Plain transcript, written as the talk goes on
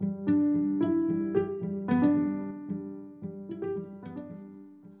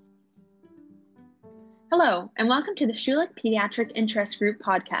Hello, and welcome to the Schulich Pediatric Interest Group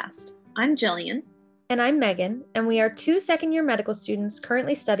podcast. I'm Jillian. And I'm Megan, and we are two second-year medical students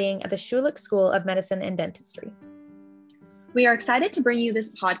currently studying at the Schulich School of Medicine and Dentistry. We are excited to bring you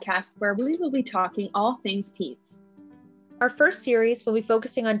this podcast where we will be talking all things peds. Our first series will be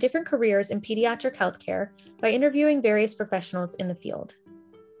focusing on different careers in pediatric healthcare by interviewing various professionals in the field.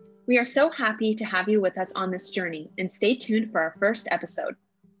 We are so happy to have you with us on this journey, and stay tuned for our first episode.